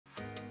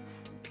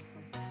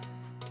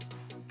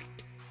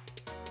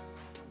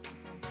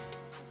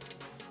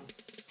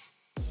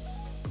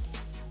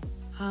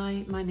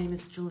Hi, my name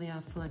is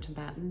Julia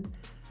Fullerton-Batten.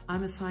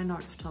 I'm a fine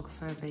art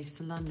photographer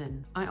based in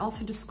London. I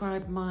often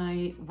describe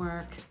my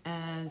work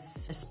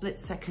as a split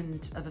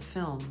second of a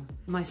film.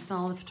 My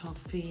style of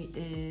photography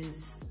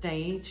is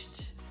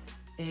staged,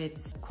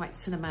 it's quite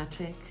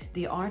cinematic.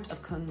 The art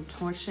of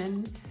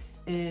contortion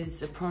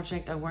is a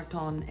project I worked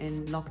on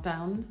in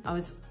lockdown. I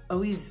was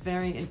always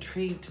very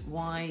intrigued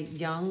why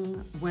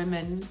young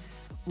women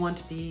want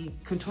to be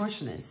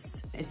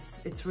contortionists.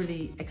 It's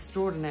really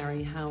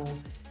extraordinary how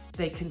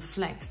they can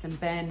flex and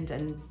bend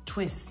and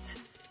twist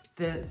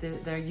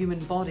their human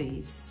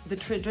bodies. The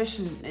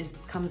tradition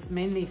comes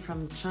mainly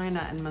from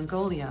China and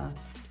Mongolia,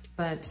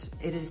 but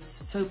it is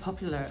so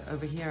popular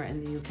over here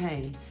in the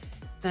UK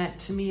that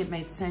to me it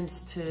made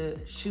sense to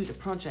shoot a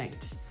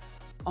project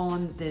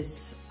on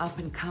this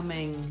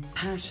up-and-coming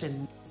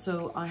passion.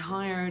 So I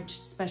hired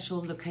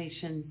special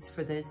locations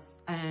for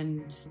this,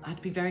 and I had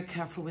to be very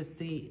careful with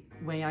the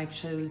way I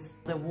chose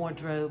the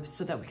wardrobe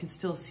so that we can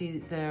still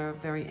see their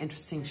very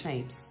interesting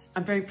shapes.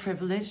 I'm very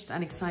privileged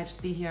and excited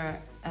to be here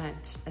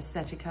at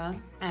Aesthetica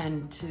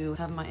and to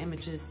have my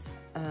images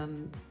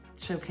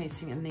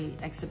showcasing in the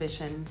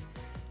exhibition.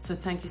 So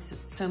thank you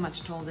so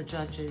much to all the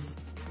judges.